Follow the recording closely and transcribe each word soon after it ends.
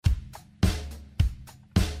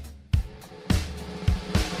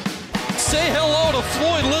say hello to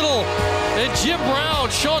Floyd Little and Jim Brown.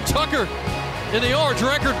 Sean Tucker in the Orange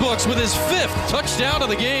record books with his 5th touchdown of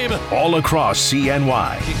the game. All across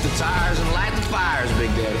CNY. Kick the tires and light the fires,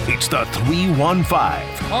 Big Daddy. It's the 3-1-5.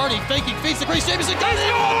 Hardy faking, feeds the Grace Jameson. He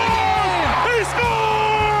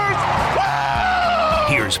scores!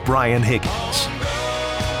 Woo! Here's Brian Higgins.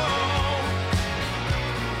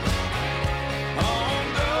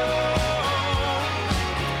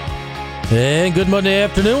 And good Monday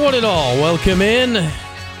afternoon, one and all. Welcome in.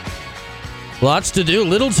 Lots to do,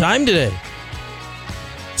 little time today.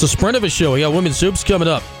 It's a sprint of a show. We got women's hoops coming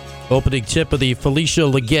up. Opening tip of the Felicia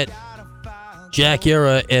Leggett Jack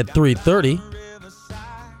era at 3:30.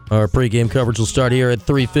 Our pregame coverage will start here at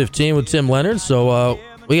 3:15 with Tim Leonard. So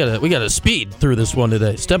we gotta speed through this one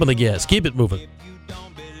today. Step on the gas. Keep it moving.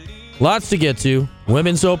 Lots to get to.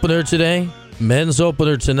 Women's opener today. Men's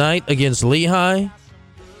opener tonight against Lehigh.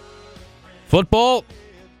 Football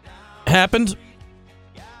happened.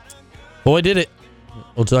 Boy, did it.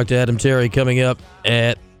 We'll talk to Adam Terry coming up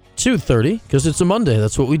at 2:30 because it's a Monday.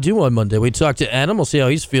 That's what we do on Monday. We talk to Adam. We'll see how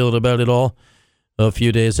he's feeling about it all a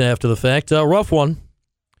few days after the fact. Rough one.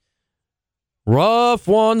 Rough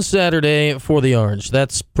one Saturday for the Orange.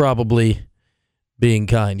 That's probably being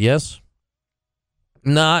kind, yes?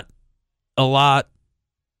 Not a lot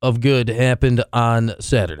of good happened on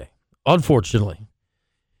Saturday, unfortunately.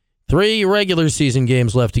 3 regular season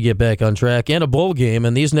games left to get back on track and a bowl game,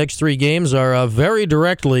 and these next 3 games are very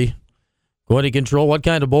directly going to control what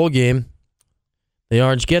kind of bowl game the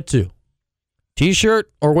Orange get to. T-shirt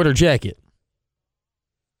or winter jacket.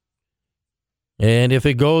 And if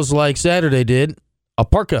it goes like Saturday did, a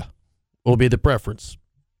parka will be the preference.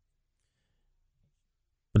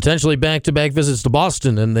 Potentially back-to-back visits to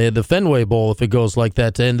Boston and the Fenway Bowl if it goes like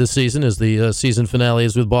that to end the season, as the season finale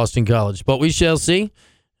is with Boston College. But we shall see.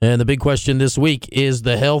 And the big question this week is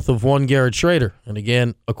the health of one Garrett Schrader. And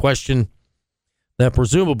again, a question that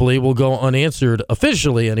presumably will go unanswered,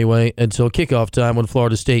 officially anyway, until kickoff time when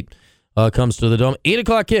Florida State comes to the Dome. 8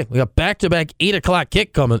 o'clock kick. We got back-to-back 8 o'clock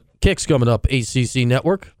kicks coming up, ACC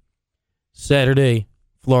Network. Saturday,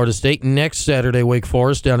 Florida State. Next Saturday, Wake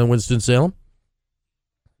Forest down in Winston-Salem.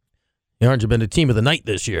 The Orange have been a team of the night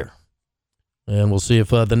this year. And we'll see if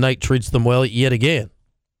the night treats them well yet again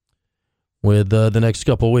with the next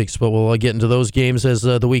couple of weeks. But we'll get into those games as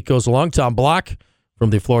the week goes along. Tom Block from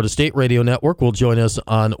the Florida State Radio Network will join us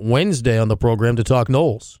on Wednesday on the program to talk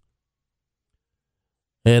Noles.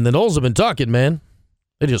 And the Noles have been talking, man.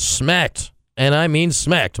 They just smacked, and I mean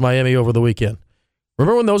smacked, Miami over the weekend.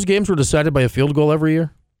 Remember when those games were decided by a field goal every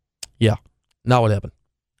year? Yeah. Now what happened?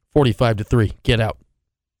 45-3. Get out.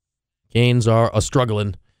 Canes are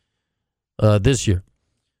struggling this year.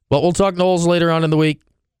 But we'll talk Noles later on in the week.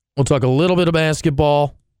 We'll talk a little bit of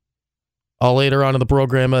basketball later on in the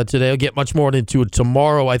program today. I'll get much more into it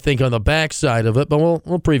tomorrow, I think, on the backside of it. But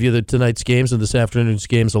we'll preview tonight's games and this afternoon's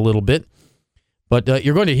games a little bit. But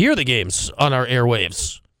you're going to hear the games on our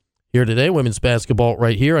airwaves here today. Women's basketball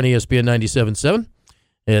right here on ESPN 97.7.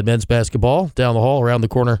 And men's basketball down the hall, around the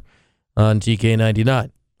corner on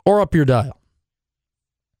TK99. Or up your dial.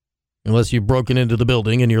 Unless you've broken into the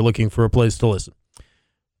building and you're looking for a place to listen.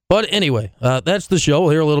 But anyway, that's the show. We'll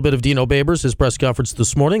hear a little bit of Dino Babers, his press conference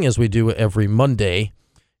this morning, as we do every Monday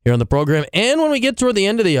here on the program. And when we get toward the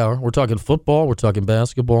end of the hour, we're talking football, we're talking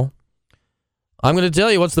basketball. I'm going to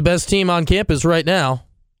tell you what's the best team on campus right now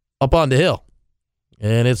up on the hill.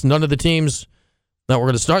 And it's none of the teams that we're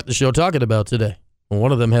going to start the show talking about today.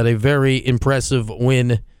 One of them had a very impressive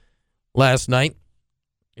win last night,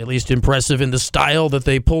 at least impressive in the style that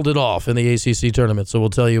they pulled it off in the ACC tournament. So we'll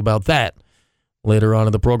tell you about that later on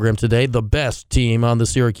in the program today. The best team on the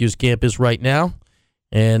Syracuse campus right now.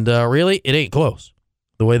 And really, it ain't close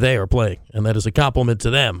the way they are playing. And that is a compliment to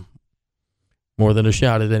them more than a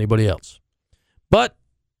shot at anybody else. But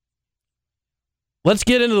let's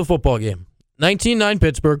get into the football game. 19-9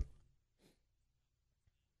 Pittsburgh.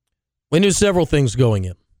 We knew several things going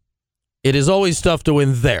in. It is always tough to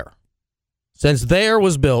win there. Since there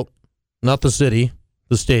was built, not the city,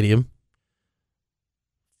 the stadium,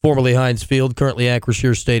 formerly Heinz Field, currently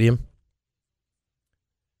Acrisure Stadium,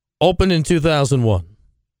 opened in 2001.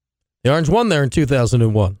 The Orange won there in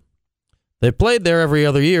 2001. They played there every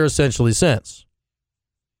other year essentially since.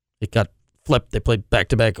 It got flipped. They played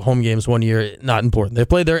back-to-back home games one year. Not important. They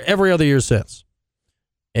played there every other year since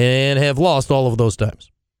and have lost all of those times.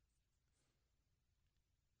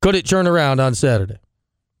 Could it turn around on Saturday?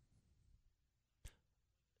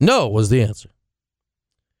 No was the answer.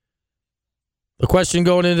 The question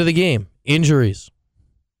going into the game, injuries.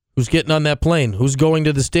 Who's getting on that plane? Who's going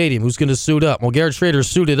to the stadium? Who's going to suit up? Well, Garrett Schrader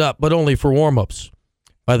suited up, but only for warm-ups.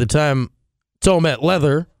 By the time Tomet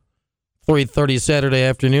Leather, 3:30 Saturday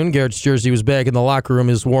afternoon. Garrett's jersey was back in the locker room,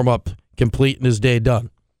 his warm-up complete and his day done.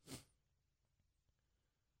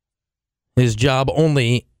 His job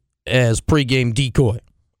only as pregame decoy.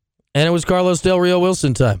 And it was Carlos Del Rio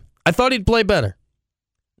Wilson time. I thought he'd play better.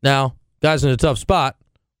 Now, guy's in a tough spot.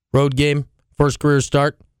 Road game, first career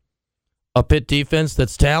start. A Pitt defense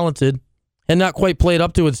that's talented and not quite played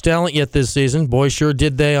up to its talent yet this season. Boy, sure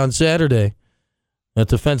did they on Saturday. That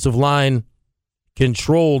defensive line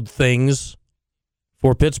controlled things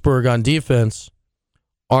for Pittsburgh on defense.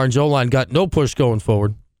 Orange O-line got no push going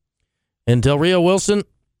forward. And Del Rio Wilson,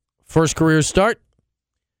 first career start,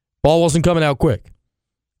 ball wasn't coming out quick.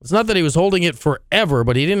 It's not that he was holding it forever,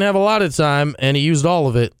 but he didn't have a lot of time, and he used all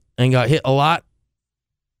of it and got hit a lot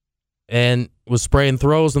and was spraying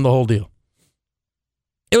throws and the whole deal.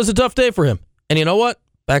 It was a tough day for him. And you know what?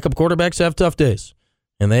 Backup quarterbacks have tough days.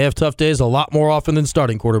 And they have tough days a lot more often than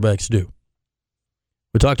starting quarterbacks do.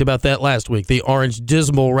 We talked about that last week. The Orange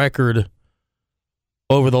dismal record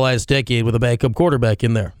over the last decade with a backup quarterback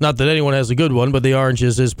in there. Not that anyone has a good one, but the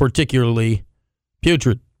Orange's is particularly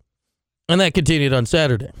putrid. And that continued on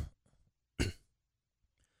Saturday.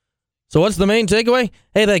 So what's the main takeaway?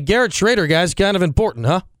 Hey, that Garrett Shrader guy's kind of important,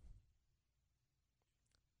 huh?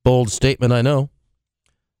 Bold statement, I know.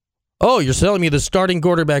 Oh, you're telling me the starting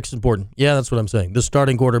quarterback's important. Yeah, that's what I'm saying. The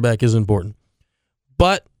starting quarterback is important.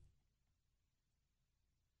 But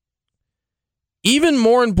even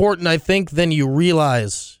more important, I think, than you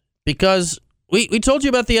realize, because we told you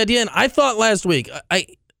about the idea, and I thought last week,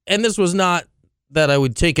 and this was not that I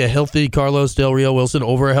would take a healthy Carlos Del Rio Wilson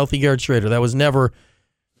over a healthy Garrett Shrader. That was never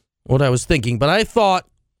what I was thinking. But I thought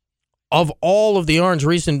of all of the Orange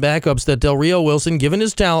recent backups that Del Rio Wilson, given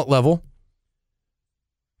his talent level,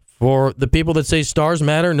 for the people that say stars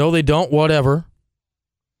matter, no, they don't, whatever.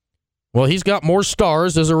 Well, he's got more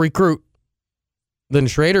stars as a recruit than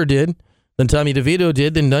Shrader did, than Tommy DeVito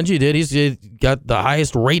did, than Dungy did. He's got the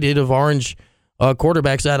highest rated of Orange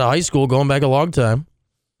quarterbacks out of high school going back a long time.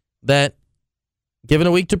 That, given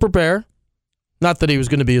a week to prepare, not that he was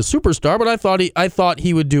going to be a superstar, but I thought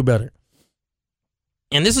he would do better.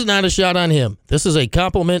 And this is not a shot on him. This is a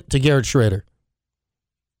compliment to Garrett Shrader.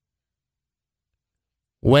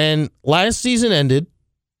 When last season ended,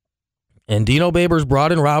 and Dino Babers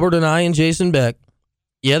brought in Robert and I and Jason Beck,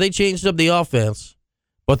 yeah, they changed up the offense,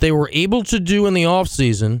 but they were able to do in the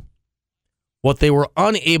offseason what they were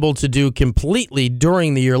unable to do completely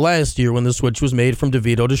during the year last year when the switch was made from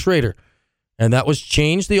DeVito to Shrader. And that was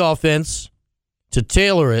change the offense to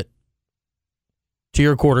tailor it to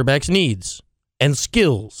your quarterback's needs and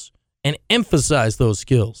skills and emphasize those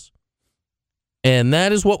skills. And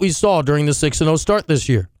that is what we saw during the 6-0 start this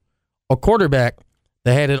year. A quarterback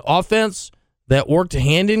that had an offense that worked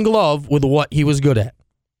hand in glove with what he was good at.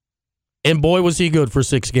 And boy, was he good for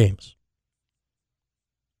 6 games.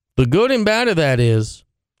 The good and bad of that is,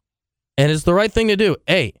 and it's the right thing to do,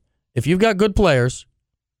 hey, if you've got good players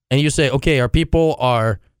and you say, okay, our people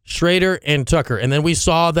are Shrader and Tucker, and then we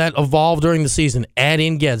saw that evolve during the season, add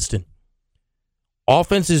in Gadsden.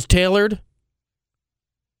 Offense is tailored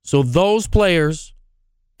so those players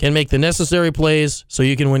can make the necessary plays so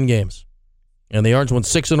you can win games. And the Orange won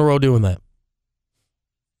 6 in a row doing that.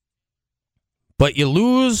 But you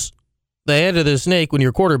lose the head of the snake when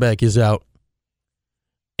your quarterback is out.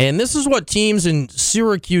 And this is what teams in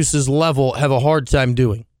Syracuse's level have a hard time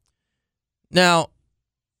doing. Now,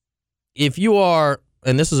 if you are,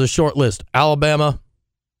 and this is a short list, Alabama,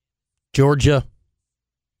 Georgia,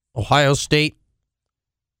 Ohio State,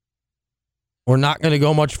 we're not going to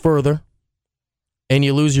go much further, and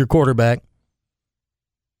you lose your quarterback,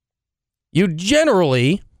 you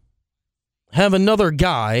generally have another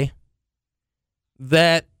guy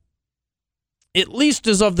that at least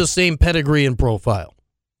is of the same pedigree and profile.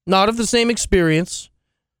 Not of the same experience,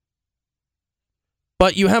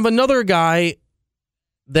 but you have another guy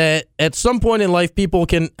that at some point in life people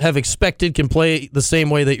can have expected can play the same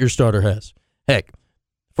way that your starter has. Heck,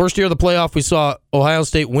 first year of the playoff, we saw Ohio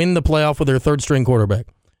State win the playoff with their third-string quarterback,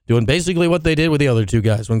 doing basically what they did with the other two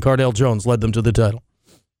guys when Cardale Jones led them to the title.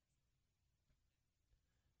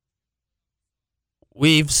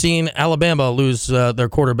 We've seen Alabama lose their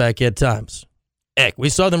quarterback at times. Heck, we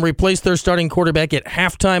saw them replace their starting quarterback at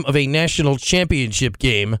halftime of a national championship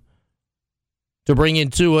game to bring in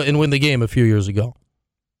Tua and win the game a few years ago.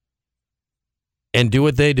 And do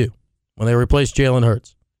what they do when they replace Jalen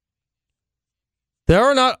Hurts. There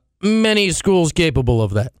are not many schools capable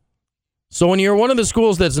of that. So when you're one of the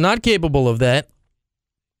schools that's not capable of that,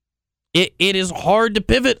 it is hard to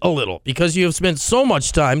pivot a little because you have spent so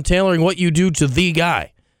much time tailoring what you do to the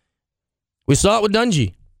guy. We saw it with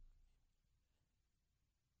Dungy.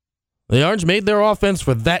 The Orange made their offense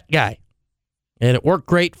for that guy. And it worked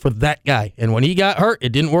great for that guy. And when he got hurt, it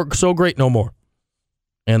didn't work so great no more.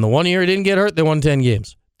 And the one year he didn't get hurt, they won 10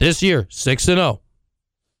 games. This year, 6-0.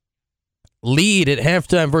 Lead at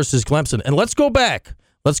halftime versus Clemson. And let's go back.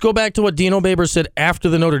 Let's go back to what Dino Babers said after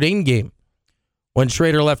the Notre Dame game when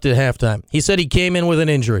Schrader left at halftime. He said he came in with an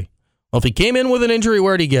injury. Well, if he came in with an injury,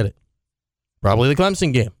 where'd he get it? Probably the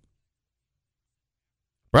Clemson game.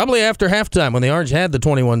 Probably after halftime when the Orange had the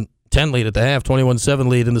 21-10 lead at the half, 21-7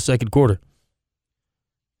 lead in the second quarter.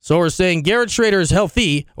 So we're saying Garrett Schrader is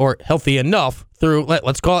healthy, or healthy enough, through,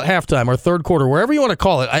 let's call it halftime or third quarter, wherever you want to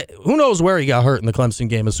call it. Who knows where he got hurt in the Clemson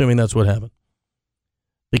game, assuming that's what happened.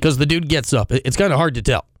 Because the dude gets up. It's kind of hard to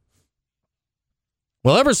tell.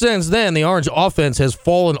 Well, ever since then, the Orange offense has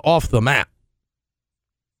fallen off the map.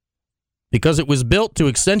 Because it was built to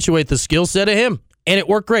accentuate the skill set of him. And it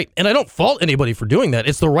worked great. And I don't fault anybody for doing that.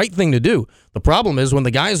 It's the right thing to do. The problem is when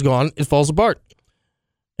the guy's gone, it falls apart.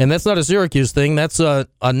 And that's not a Syracuse thing. That's a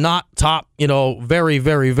not top, very,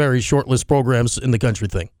 very, very short list programs in the country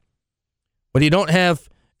thing. But you don't have,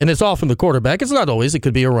 and it's often the quarterback. It's not always. It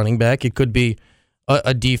could be a running back. It could be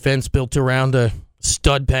a defense built around a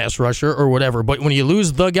stud pass rusher or whatever. But when you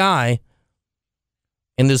lose the guy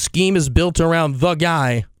and the scheme is built around the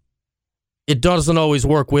guy, it doesn't always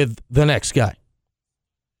work with the next guy.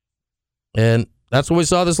 And that's what we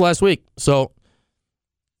saw this last week. So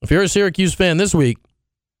if you're a Syracuse fan this week,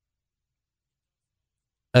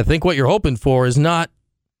 I think what you're hoping for is not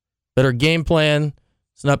better game plan.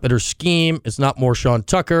 It's not better scheme. It's not more Sean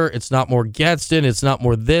Tucker. It's not more Gadsden. It's not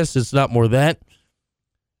more this. It's not more that.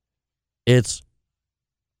 It's,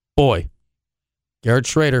 boy, Garrett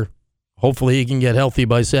Schrader. Hopefully he can get healthy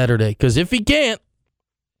by Saturday. Because if he can't,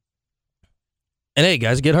 and hey,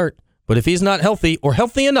 guys get hurt. But if he's not healthy or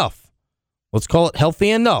healthy enough, let's call it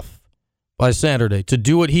healthy enough by Saturday to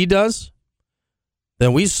do what he does,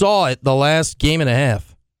 then we saw it the last game and a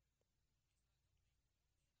half.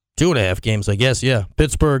 2.5 games, I guess, yeah.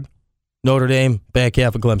 Pittsburgh, Notre Dame, back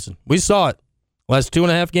half of Clemson. We saw it. Last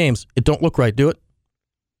 2.5 games. It don't look right, do it?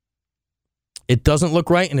 It doesn't look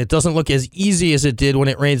right, and it doesn't look as easy as it did when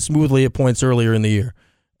it rained smoothly at points earlier in the year.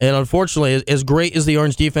 And unfortunately, as great as the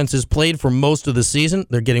Orange defense has played for most of the season,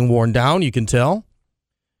 they're getting worn down, you can tell.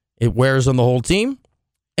 It wears on the whole team,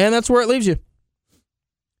 and that's where it leaves you.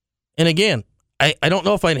 And again, I don't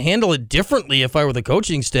know if I'd handle it differently if I were the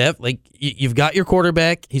coaching staff. Like, you've got your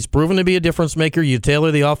quarterback. He's proven to be a difference maker. You tailor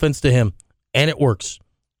the offense to him, and it works.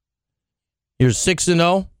 You're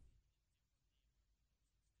 6-0.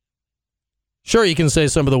 Sure, you can say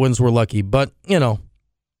some of the wins were lucky, but,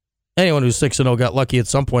 anyone who's 6-0 got lucky at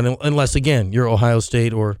some point, unless, again, you're Ohio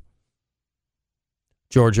State or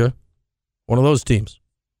Georgia, one of those teams.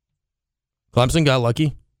 Clemson got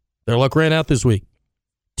lucky. Their luck ran out this week.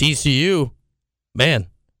 TCU, man,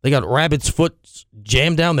 they got rabbit's foot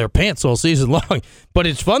jammed down their pants all season long. But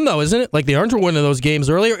it's fun, though, isn't it? Like the Orange were winning those games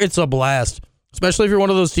earlier. It's a blast, especially if you're one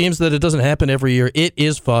of those teams that it doesn't happen every year. It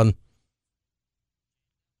is fun.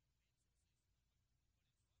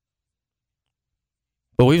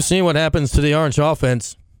 But we've seen what happens to the Orange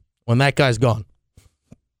offense when that guy's gone.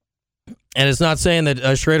 And it's not saying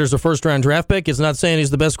that Schrader's a first-round draft pick. It's not saying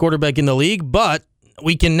he's the best quarterback in the league. But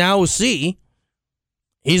we can now see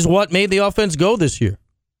he's what made the offense go this year.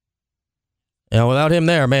 And without him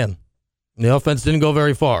there, man, the offense didn't go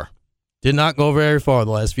very far. Did not go very far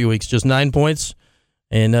the last few weeks. Just 9 points.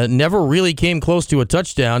 And never really came close to a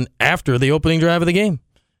touchdown after the opening drive of the game.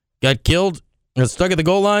 Got killed, got stuck at the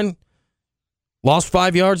goal line, lost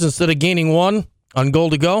 5 yards instead of gaining 1 on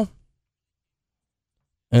goal to go.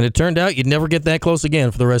 And it turned out you'd never get that close again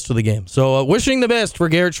for the rest of the game. So wishing the best for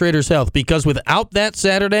Garrett Schrader's health, because without that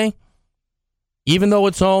Saturday, even though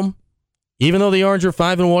it's home, even though the Orange are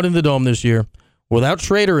 5-1 in the Dome this year, without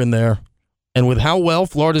Schrader in there, and with how well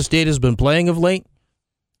Florida State has been playing of late,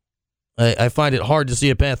 I find it hard to see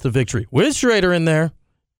a path to victory. With Schrader in there,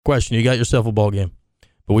 question, you got yourself a ball game.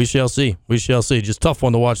 But we shall see. We shall see. Just tough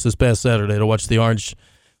one to watch this past Saturday, to watch the Orange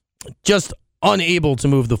just unable to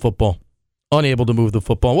move the football. Unable to move the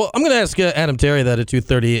football. Well, I'm going to ask Adam Terry that at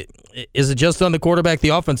 2:30. Is it just on the quarterback? The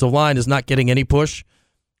offensive line is not getting any push.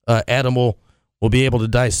 Adam will be able to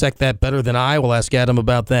dissect that better than I. We'll ask Adam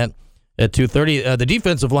about that at 2:30. The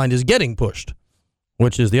defensive line is getting pushed,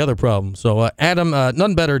 which is the other problem. So, Adam,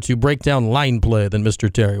 none better to break down line play than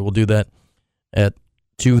Mr. Terry. We'll do that at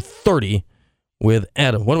 2:30 with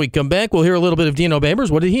Adam. When we come back, we'll hear a little bit of Dino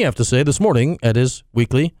Babers. What did he have to say this morning at his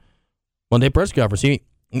weekly Monday press conference? He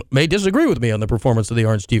may disagree with me on the performance of the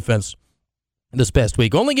Orange defense this past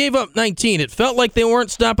week. Only gave up 19. It felt like they weren't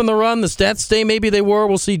stopping the run. The stats say maybe they were.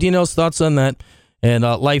 We'll see Dino's thoughts on that and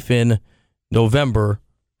life in November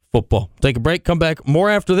football. Take a break, come back. More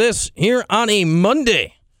after this here on a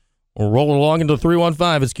Monday. We're rolling along into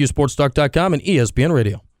 315. It's QSportsTalk.com and ESPN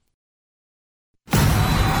Radio.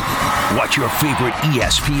 Watch your favorite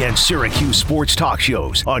ESPN Syracuse sports talk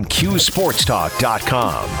shows on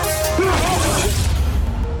QSportsTalk.com.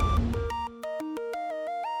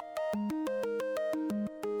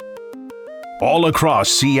 All across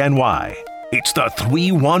CNY, it's the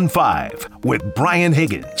 315 with Brian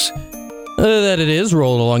Higgins. That it is.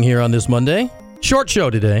 Rolling along here on this Monday. Short show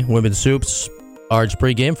today. Women's Soups Arch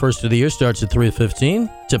pregame. First of the year starts at 3:15.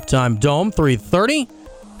 Tip time Dome, 3:30.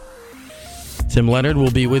 Tim Leonard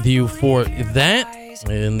will be with you for that.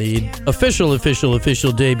 In the official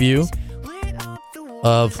debut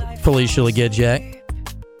of Felicia Legedjak.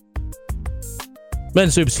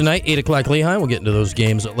 Men's Soups tonight, 8 o'clock Lehigh. We'll get into those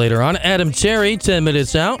games later on. Adam Terry, 10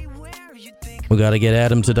 minutes out. We got to get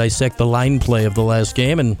Adam to dissect the line play of the last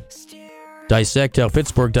game and dissect how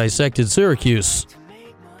Pittsburgh dissected Syracuse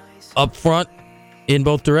up front in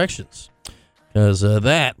both directions. Because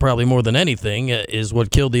that, probably more than anything, is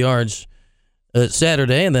what killed the Orange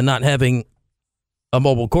Saturday, and then not having a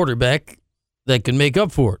mobile quarterback that can make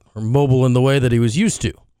up for it, or mobile in the way that he was used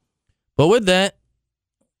to. But with that,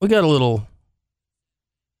 we got a little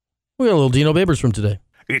Dino Babers from today.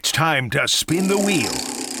 It's time to spin the wheel.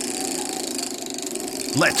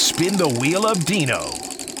 Let's spin the wheel of Dino.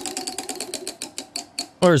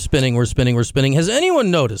 We're spinning. Has anyone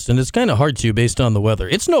noticed, and it's kind of hard to based on the weather,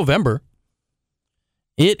 it's November.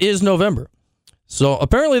 It is November. So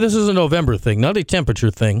apparently this is a November thing, not a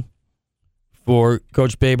temperature thing for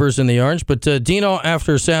Coach Babers and the Orange. But Dino,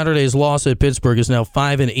 after Saturday's loss at Pittsburgh, is now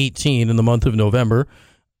 5-18 in the month of November.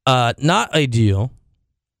 Not ideal.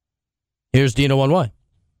 Here's Dino on why.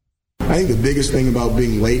 I think the biggest thing about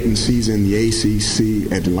being late in season, the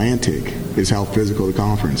ACC Atlantic, is how physical the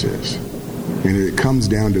conference is. And it comes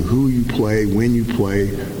down to who you play, when you play,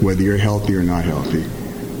 whether you're healthy or not healthy.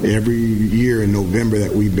 Every year in November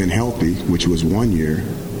that we've been healthy, which was 1 year,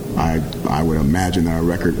 I would imagine our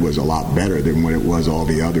record was a lot better than what it was all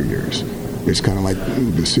the other years. It's kind of like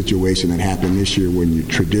the situation that happened this year when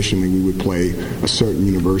traditionally we would play a certain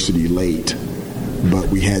university late, but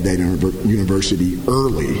we had that university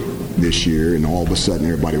early this year, and all of a sudden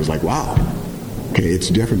everybody was like, wow. Okay, it's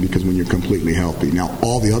different because when you're completely healthy. Now,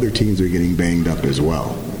 all the other teams are getting banged up as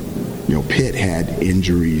well. You know, Pitt had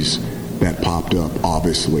injuries that popped up,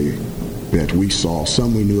 obviously, that we saw.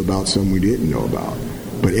 Some we knew about, some we didn't know about.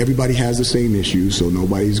 But everybody has the same issues, so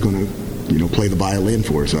nobody's going to, play the violin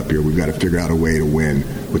for us up here. We've got to figure out a way to win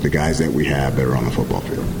with the guys that we have that are on the football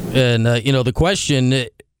field. And, the question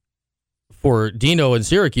for Dino and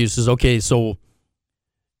Syracuse is, okay, so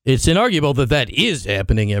it's inarguable that is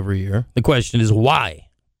happening every year. The question is why?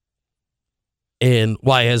 And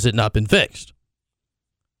why has it not been fixed?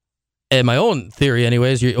 And my own theory,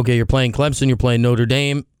 anyways, you're playing Clemson, you're playing Notre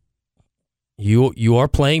Dame. You are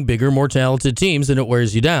playing bigger, more talented teams, and it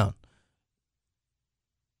wears you down.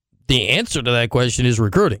 The answer to that question is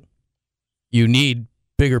recruiting. You need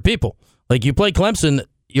bigger people. Like, you play Clemson,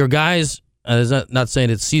 your guys, not saying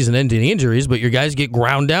it's season-ending injuries, but your guys get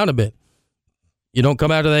ground down a bit. You don't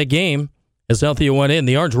come out of that game as healthy as you went in.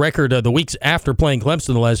 The Orange record the weeks after playing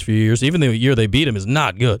Clemson the last few years, even the year they beat them, is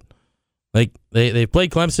not good. Like, they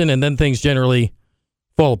played Clemson, and then things generally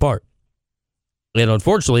fall apart. And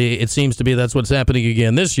unfortunately, it seems to be that's what's happening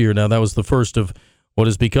again this year. Now, that was the first of what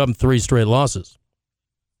has become 3 straight losses.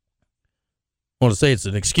 I want to say it's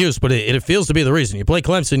an excuse, but it feels to be the reason. You play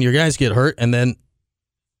Clemson, your guys get hurt, and then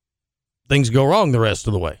things go wrong the rest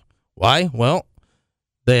of the way. Why? Well,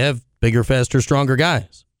 they have bigger, faster, stronger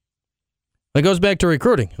guys. That goes back to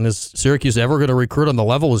recruiting. And is Syracuse ever going to recruit on the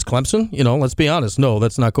level as Clemson? Let's be honest. No,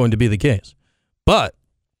 that's not going to be the case. But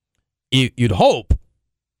you'd hope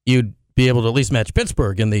you'd be able to at least match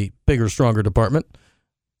Pittsburgh in the bigger, stronger department.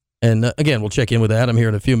 And again, we'll check in with Adam here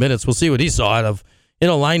in a few minutes. We'll see what he saw out of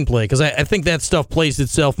line play, because I think that stuff plays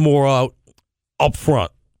itself more out up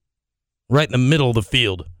front, right in the middle of the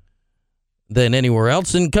field than anywhere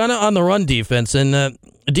else, and kind of on the run defense. And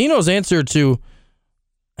Dino's answer to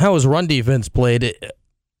how his run defense played,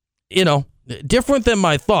 different than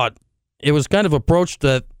my thought. It was kind of approached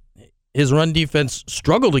that his run defense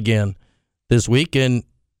struggled again this week, and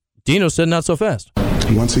Dino said not so fast.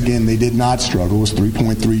 Once again, they did not struggle. It was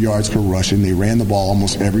 3.3 yards per rushing. They ran the ball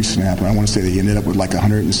almost every snap. And I want to say they ended up with like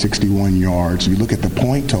 161 yards. If you look at the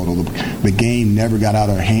point total, the game never got out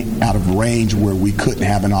of range where we couldn't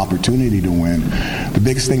have an opportunity to win. The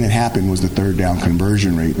biggest thing that happened was the third down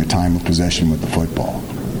conversion rate and the time of possession with the football.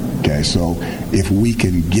 Okay, so if we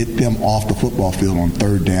can get them off the football field on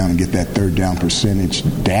third down and get that third down percentage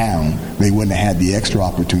down, they wouldn't have had the extra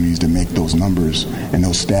opportunities to make those numbers and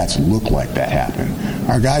those stats look like that happen.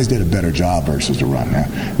 Our guys did a better job versus the run.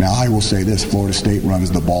 Now I will say this, Florida State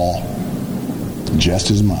runs the ball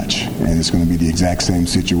just as much, and it's going to be the exact same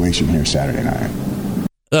situation here Saturday night.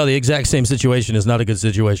 Well, the exact same situation is not a good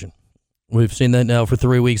situation. We've seen that now for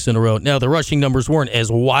 3 weeks in a row. Now, the rushing numbers weren't as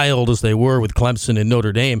wild as they were with Clemson and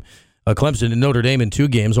Notre Dame. Clemson and Notre Dame in 2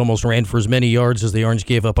 games almost ran for as many yards as the Orange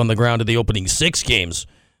gave up on the ground in the opening 6 games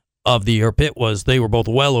of the year. They were both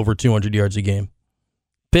well over 200 yards a game.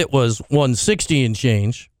 Pitt was 160 and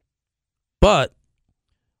change, but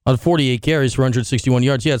on 48 carries for 161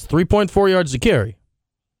 yards. Yeah, it's 3.4 yards a carry.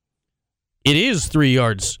 It is 3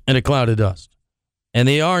 yards in a cloud of dust. And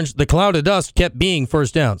the cloud of dust kept being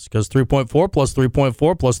first downs because 3.4 plus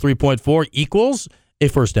 3.4 plus 3.4 equals a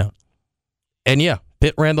first down. And yeah,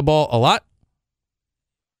 Pitt ran the ball a lot.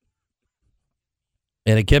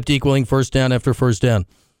 And it kept equaling first down after first down.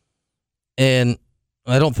 And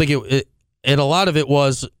I don't think and a lot of it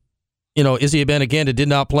was, Izzy Abanikanda did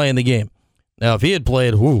not play in the game. Now, if he had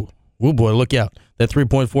played, boy, look out. That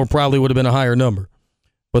 3.4 probably would have been a higher number.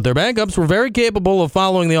 But their backups were very capable of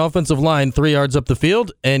following the offensive line 3 yards up the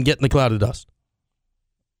field and getting the cloud of dust.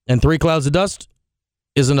 And 3 clouds of dust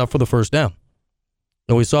is enough for the first down.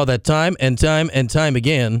 And we saw that time and time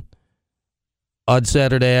again on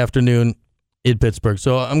Saturday afternoon in Pittsburgh.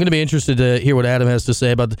 So I'm going to be interested to hear what Adam has to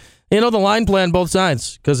say about the line play on both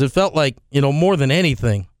sides, because it felt like, more than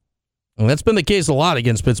anything, and that's been the case a lot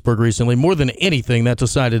against Pittsburgh recently, more than anything that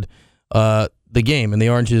decided the game and the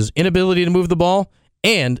Orange's inability to move the ball.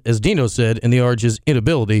 And, as Dino said, in the Orange's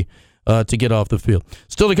inability to get off the field.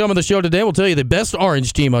 Still to come on the show today, we'll tell you the best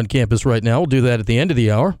Orange team on campus right now. We'll do that at the end of the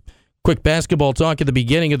hour. Quick basketball talk at the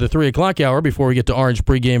beginning of the 3 o'clock hour before we get to Orange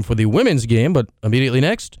pregame for the women's game. But immediately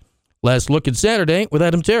next, last look at Saturday with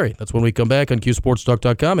Adam Terry. That's when we come back on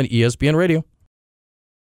QSportsTalk.com and ESPN Radio.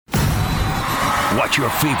 Watch your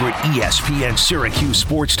favorite ESPN Syracuse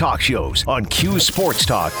sports talk shows on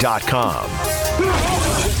QSportsTalk.com.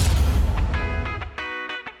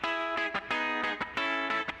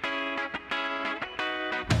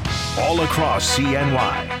 All across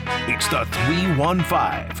CNY, it's the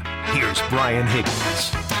 315. Here's Brian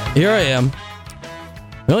Higgins. Here I am.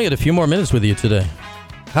 We only got a few more minutes with you today.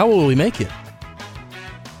 How will we make it?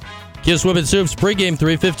 Kiss Women's Hoops pregame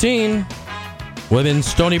 3:15. Women's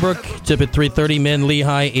Stony Brook tip at 3:30. Men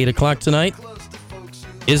Lehigh 8 o'clock tonight.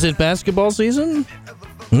 Is it basketball season?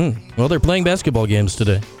 Well, they're playing basketball games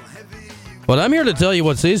today. But I'm here to tell you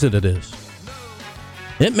what season it is.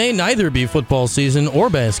 It may neither be football season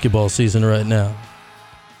or basketball season right now.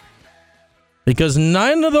 Because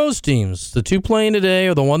none of those teams, the 2 playing today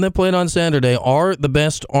or the one that played on Saturday, are the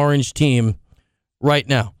best Orange team right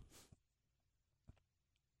now.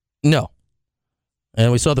 No.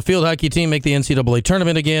 And we saw the field hockey team make the NCAA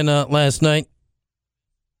tournament again last night.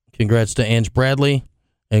 Congrats to Ange Bradley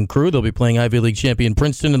and crew. They'll be playing Ivy League champion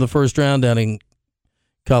Princeton in the first round down in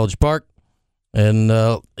College Park. And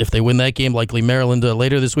if they win that game, likely Maryland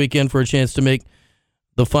later this weekend for a chance to make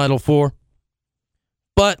the Final Four.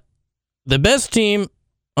 But the best team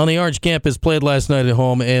on the Orange campus played last night at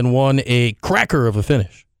home and won a cracker of a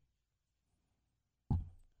finish.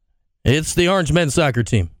 It's the Orange men's soccer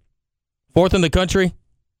team. 4th in the country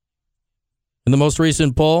in the most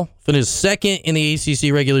recent poll. Finished 2nd in the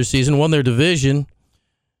ACC regular season. Won their division.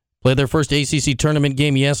 Played their first ACC tournament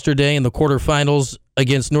game yesterday in the quarterfinals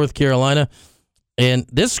against North Carolina. And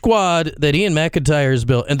this squad that Ian McIntyre has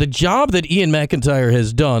built, and the job that Ian McIntyre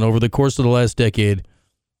has done over the course of the last decade,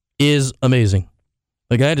 is amazing.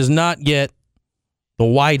 The guy does not get the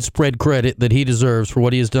widespread credit that he deserves for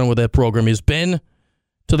what he has done with that program. He's been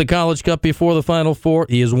to the College Cup before, the Final Four.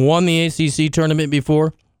 He has won the ACC tournament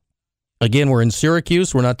before. Again, we're in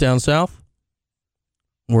Syracuse. We're not down south.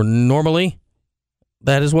 We're normally,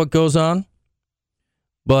 that is what goes on.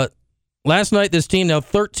 But last night, this team now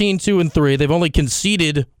 13-2-3. They've only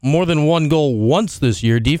conceded more than 1 goal once this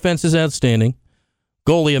year. Defense is outstanding.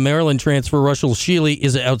 Goalie, a Maryland transfer, Russell Shealy,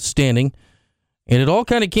 is outstanding. And it all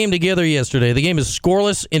kind of came together yesterday. The game is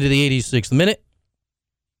scoreless into the 86th minute.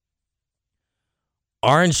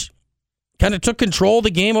 Orange kind of took control of the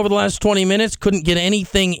game over the last 20 minutes. Couldn't get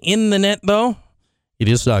anything in the net, though. It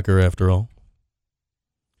is soccer, after all.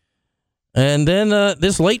 And then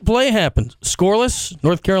this late play happened. Scoreless.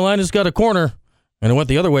 North Carolina's got a corner, and it went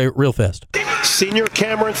the other way real fast. Senior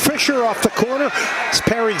Cameron Fisher off the corner. It's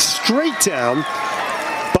parried straight down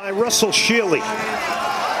by Russell Shealy.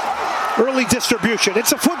 Early distribution.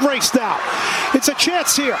 It's a foot race now. It's a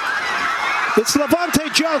chance here. It's Levante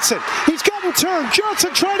Johnson. He's gotten turned.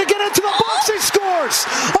 Johnson trying to get into the box. He scores.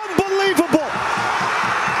 Unbelievable.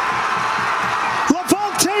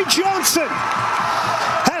 Levante Johnson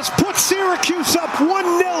has put Syracuse up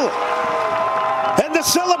 1-0. And the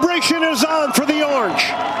celebration is on for the Orange.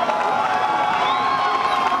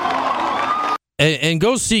 And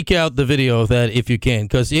go seek out the video of that if you can,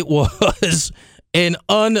 because it was an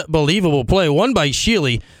unbelievable play. One by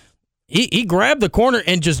Shealy. He grabbed the corner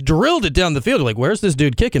and just drilled it down the field. Like, where's this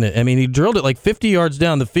dude kicking it? I mean, he drilled it like 50 yards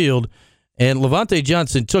down the field, and Levante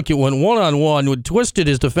Johnson took it, went one-on-one, twisted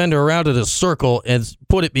his defender around in a circle, and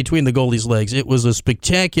put it between the goalie's legs. It was a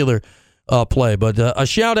spectacular play. But a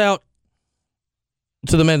shout-out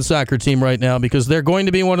to the men's soccer team right now, because they're going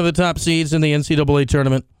to be one of the top seeds in the NCAA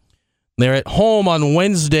tournament. They're at home on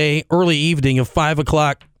Wednesday, early evening, of 5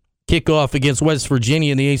 o'clock kickoff against West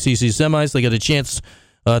Virginia in the ACC semis. They got a chance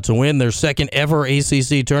to win their second ever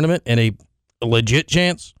ACC tournament, and a legit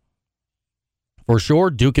chance for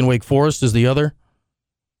sure. Duke and Wake Forest is the other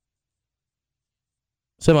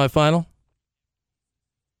semifinal.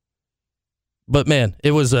 But man,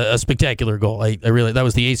 it was a spectacular goal. I really, that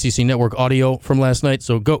was the ACC Network audio from last night.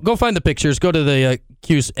 So go find the pictures. Go to the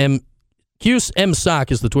Cuse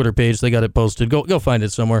MSoc is the Twitter page. They got it posted. Go find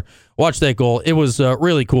it somewhere. Watch that goal. It was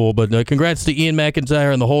really cool. But congrats to Ian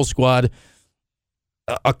McIntyre and the whole squad.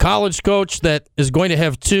 A college coach that is going to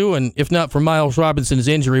have 2, and if not for Miles Robinson's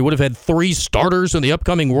injury, would have had 3 starters in the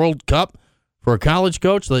upcoming World Cup for a college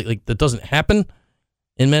coach. Like that doesn't happen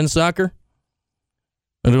in men's soccer.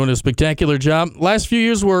 They're doing a spectacular job. Last few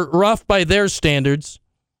years were rough by their standards,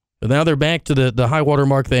 but now they're back to the high water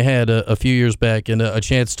mark they had a few years back, and a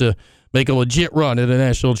chance to make a legit run at a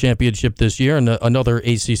national championship this year and another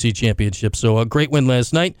ACC championship. So a great win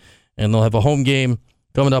last night, and they'll have a home game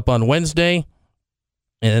coming up on Wednesday.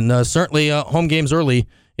 And certainly home games early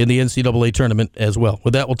in the NCAA tournament as well.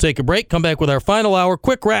 With that, we'll take a break, come back with our final hour,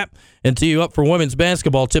 quick wrap, and tee you up for women's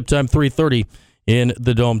basketball. Tip time 3:30 in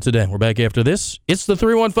the Dome today. We're back after this. It's the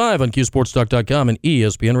 315 on QSportsTalk.com and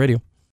ESPN Radio.